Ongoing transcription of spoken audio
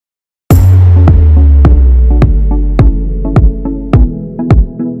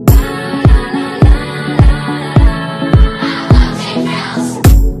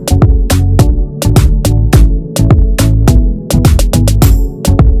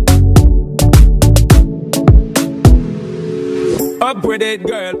Rock with it,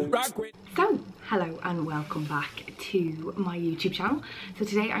 girl. Rock with it. So, hello and welcome back to my YouTube channel. So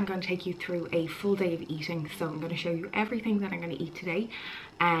today I'm going to take you through a full day of eating. So I'm going to show you everything that I'm going to eat today.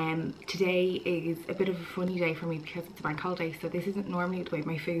 Today is a bit of a funny day for me because it's a bank holiday. So this isn't normally the way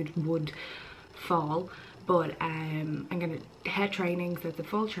my food would fall. But I'm going to head training, so it's a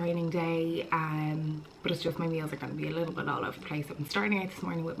full training day. But it's just my meals are going to be a little bit all over the place. So I'm starting out this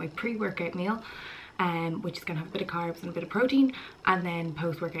morning with my pre-workout meal. Which is going to have a bit of carbs and a bit of protein, and then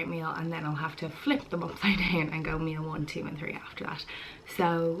post-workout meal, and then I'll have to flip them upside down and go meal 1, 2 and 3 after that.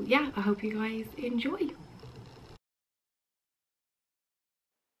 So yeah, I hope you guys enjoy.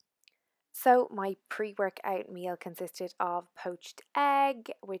 So my pre-workout meal consisted of poached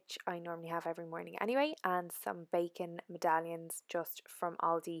egg, which I normally have every morning anyway, and some bacon medallions just from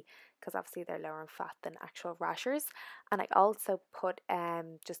Aldi, because obviously they're lower in fat than actual rashers. And I also put,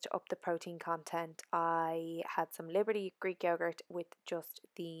 just to up the protein content, I had some Liberty Greek yogurt with just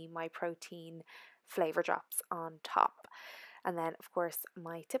the My Protein flavour drops on top. And then, of course,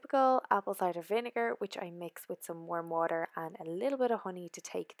 my typical apple cider vinegar, which I mix with some warm water and a little bit of honey to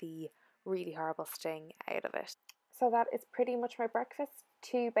take the really horrible sting out of it. So that is pretty much my breakfast.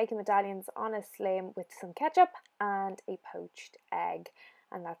 2 bacon medallions on a slim with some ketchup and a poached egg.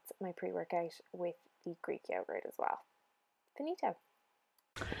 And that's my pre-workout with the Greek yogurt as well. Finito.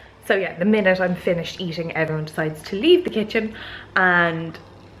 So yeah, the minute I'm finished eating, everyone decides to leave the kitchen, and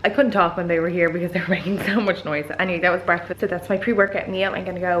I couldn't talk when they were here because they were making so much noise. Anyway, that was breakfast. So that's my pre-workout meal. I'm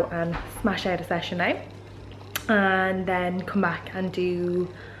gonna go and smash out a session now and then come back and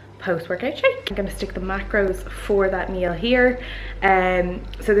do post-workout shake. I'm gonna stick the macros for that meal here.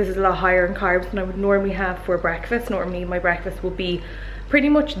 So this is a lot higher in carbs than I would normally have for breakfast. Normally my breakfast will be pretty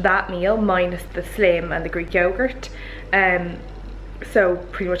much that meal minus the slim and the Greek yogurt. So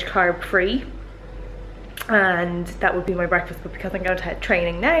pretty much carb free. And that would be my breakfast, but because I'm going to head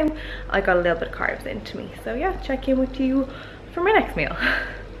training now, I got a little bit of carbs into me. So yeah, check in with you for my next meal.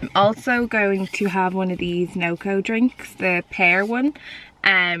 I'm also going to have one of these Noco drinks, the pear one.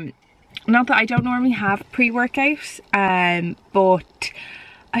 Not that I don't normally have pre-workout, but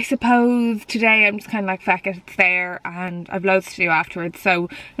I suppose today I'm just kind of like, feck it, it's there and I've loads to do afterwards. So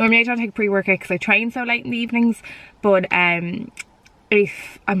normally I don't take pre-workout because I train so late in the evenings, but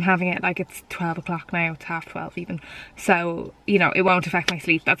if I'm having it, like, it's 12 o'clock now, it's 12:30 even, so you know it won't affect my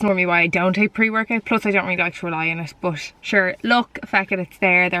sleep. That's normally why I don't take pre-workout, plus I don't really like to rely on it. But sure, look, feck it, it's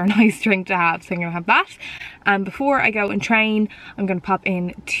there, they're a nice drink to have, so I'm gonna have that. And before I go and train, I'm gonna pop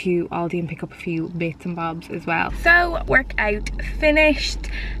in to Aldi and pick up a few bits and bobs as well. So workout finished,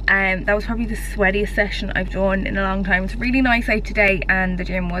 and that was probably the sweatiest session I've done in a long time. It's really nice out today and the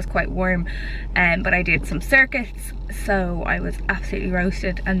gym was quite warm, but I did some circuits, so I was absolutely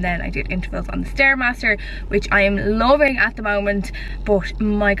roasted. And then I did intervals on the Stairmaster, which I am loving at the moment, but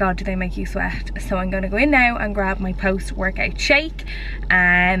my god, do they make you sweat. So I'm going to go in now and grab my post-workout shake,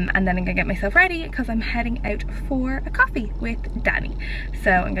 and then I'm going to get myself ready because I'm heading out for a coffee with Danny.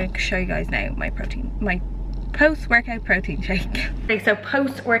 So I'm going to show you guys now my post-workout protein shake. Okay, so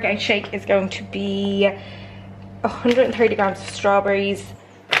post-workout shake is going to be 130 grams of strawberries,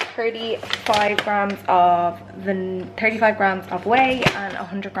 35 grams of whey, and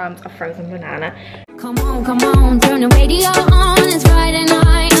 100 grams of frozen banana. Come on, turn the radio on. It's Friday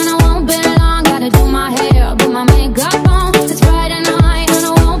night and I won't be long. Gotta do my hair, put my makeup on. It's Friday night and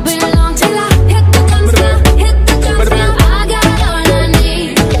I won't be long till I hit the guns now, hit the guns now. I got all I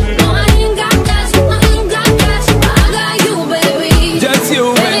need. No, I ain't got cash, I ain't got cash. I got you, baby. Just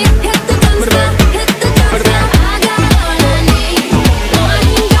you, baby. Hit the guns now, hit the guns now. I got all I need. No, I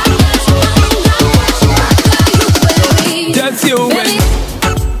ain't got cash, I ain't got cash. I got you, baby. just you, Baby.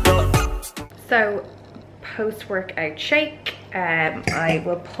 So post-workout shake, I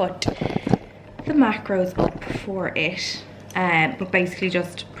will put the macros up for it, but basically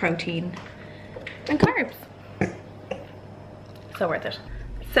just protein and carbs. So worth it.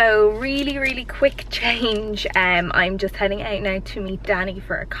 So really quick change. I'm just heading out now to meet Danny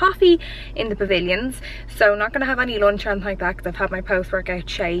for a coffee in the pavilions. So not gonna have any lunch or anything like that because I've had my post-workout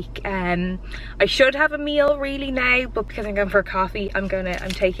shake. I should have a meal really now, but because I'm going for a coffee, I'm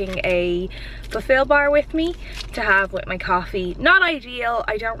taking a Fulfill bar with me to have with my coffee. Not ideal.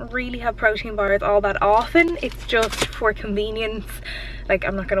 I don't really have protein bars all that often. It's just for convenience. Like,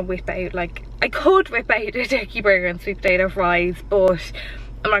 I'm not gonna whip out, like, I could whip out a turkey burger and sweet potato fries, but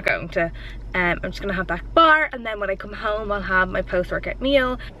I'm not going to. I'm just gonna have that bar, and then when I come home I'll have my post-workout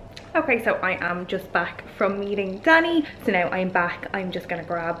meal. Okay, so I am just back from meeting Danny, so now I'm back. I'm just gonna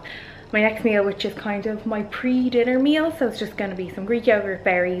grab my next meal, which is kind of my pre-dinner meal, so it's just gonna be some Greek yogurt,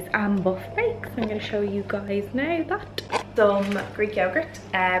 berries and buff bakes. I'm gonna show you guys now that. some Greek yogurt.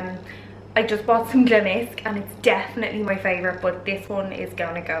 I just bought some Glenisk and it's definitely my favourite, but this one is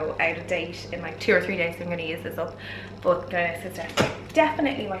going to go out of date in like 2 or 3 days, so I'm going to use this up. But Glenisk is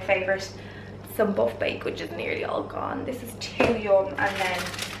definitely my favourite. Some buff bake, which is nearly all gone. This is too young, and then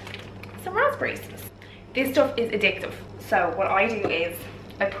some raspberries. This stuff is addictive, so what I do is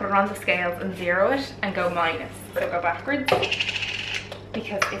I put it on the scales and zero it and go minus, so go backwards,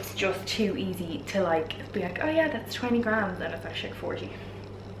 because it's just too easy to like be like, oh yeah, that's 20 grams, and it's actually 40.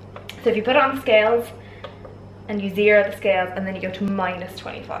 So if you put it on the scales and you zero the scales and then you go to minus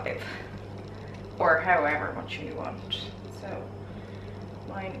 25, or however much you want. So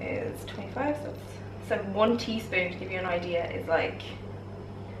mine is 25, so 1 teaspoon, to give you an idea, is like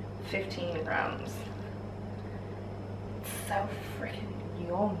 15 grams. It's so freaking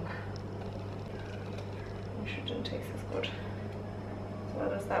yum. I'm sure it didn't taste as good. So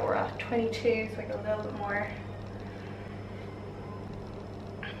what is that? We're at 22, so I get a little bit more.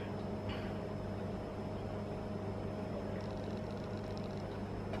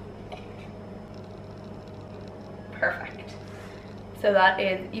 Perfect. So that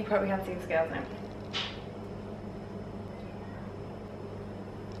is, you probably can't see the scales now.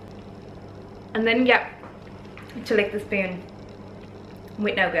 And then get to lick the spoon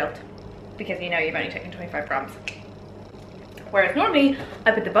with no guilt, because you know you've only taken 25 grams. Whereas normally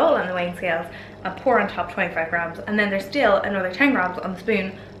I put the bowl on the weighing scales and pour on top 25 grams, and then there's still another 10 grams on the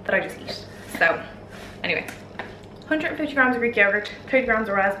spoon that I just eat. So anyway, 150 grams of Greek yogurt, 30 grams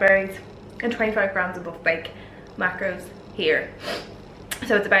of raspberries, and 25 grams of buff bake. Macros here.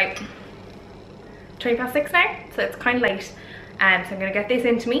 So it's about 20 past 6 now, so it's kind of late. So I'm gonna get this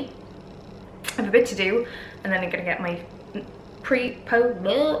into me. I have a bit to do, and then I'm gonna get my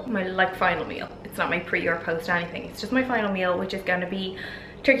my final meal. It's not my pre or post anything, it's just my final meal, which is gonna be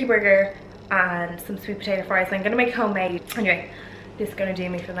turkey burger and some sweet potato fries. So I'm gonna make homemade. Anyway, this is gonna do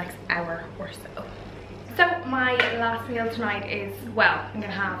me for the next hour or so. So my last meal tonight is, well, I'm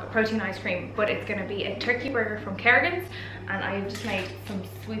gonna have a protein ice cream, but it's gonna be a turkey burger from Kerrigan's, and I've just made some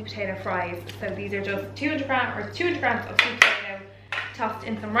sweet potato fries. So these are just 200 grams of sweet potato tossed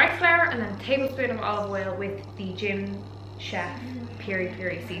in some rice flour, and then a tablespoon of olive oil with the Gym Chef peri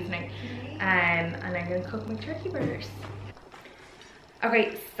peri seasoning, and I'm gonna cook my turkey burgers.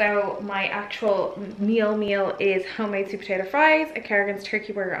 Okay, so my actual meal is homemade sweet potato fries, a Kerrigan's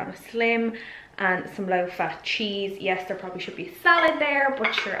turkey burger on a slim, and some low-fat cheese. Yes, there probably should be salad there,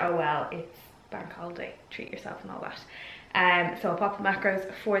 but sure, oh well, it's bank holiday, treat yourself and all that. So I'll pop the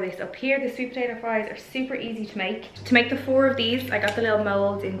macros for this up here. The sweet potato fries are super easy to make. To make the 4 of these, I got the little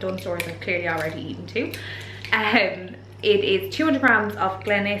molds in Dunnes Stores. I've clearly already eaten 2. It is 200 grams of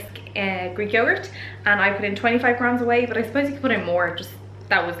Glenisk Greek yogurt, and I put in 25 grams away, but I suppose you could put in more, just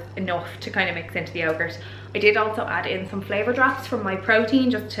that was enough to kind of mix into the yogurt. I did also add in some flavor drops from my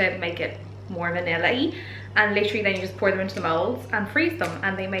protein just to make it more vanilla-y, and literally then you just pour them into the molds and freeze them,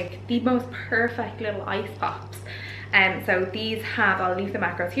 and they make the most perfect little ice pops. So these have, I'll leave the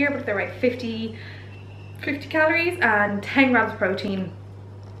macros here, but they're like 50 calories and 10 grams of protein,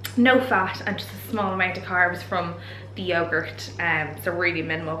 no fat, and just a small amount of carbs from the yogurt. So really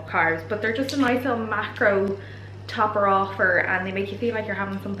minimal carbs, but they're just a nice little macro topper offer, and they make you feel like you're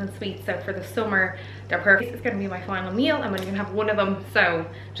having something sweet. So for the summer, they're perfect. It's going to be my final meal. I'm only going to have 1 of them, so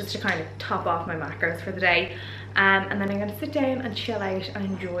just to kind of top off my macros for the day. And then I'm going to sit down and chill out and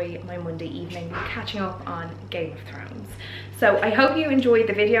enjoy my Monday evening, catching up on Game of Thrones. So I hope you enjoyed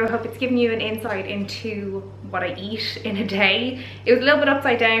the video. I hope it's given you an insight into what I eat in a day. It was a little bit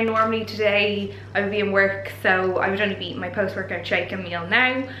upside down. Normally today I would be in work, so I would only be eating my post-workout shake and meal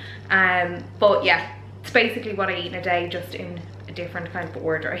now. But yeah, it's basically what I eat in a day, just in a different kind of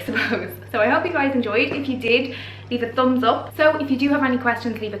order, I suppose. So I hope you guys enjoyed. If you did, leave a thumbs up. So if you do have any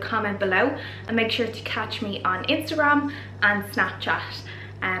questions, leave a comment below, and make sure to catch me on Instagram and Snapchat.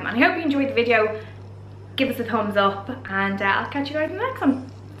 And I hope you enjoyed the video. Give us a thumbs up, and I'll catch you guys in the next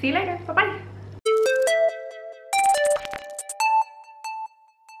one. See you later. Bye bye.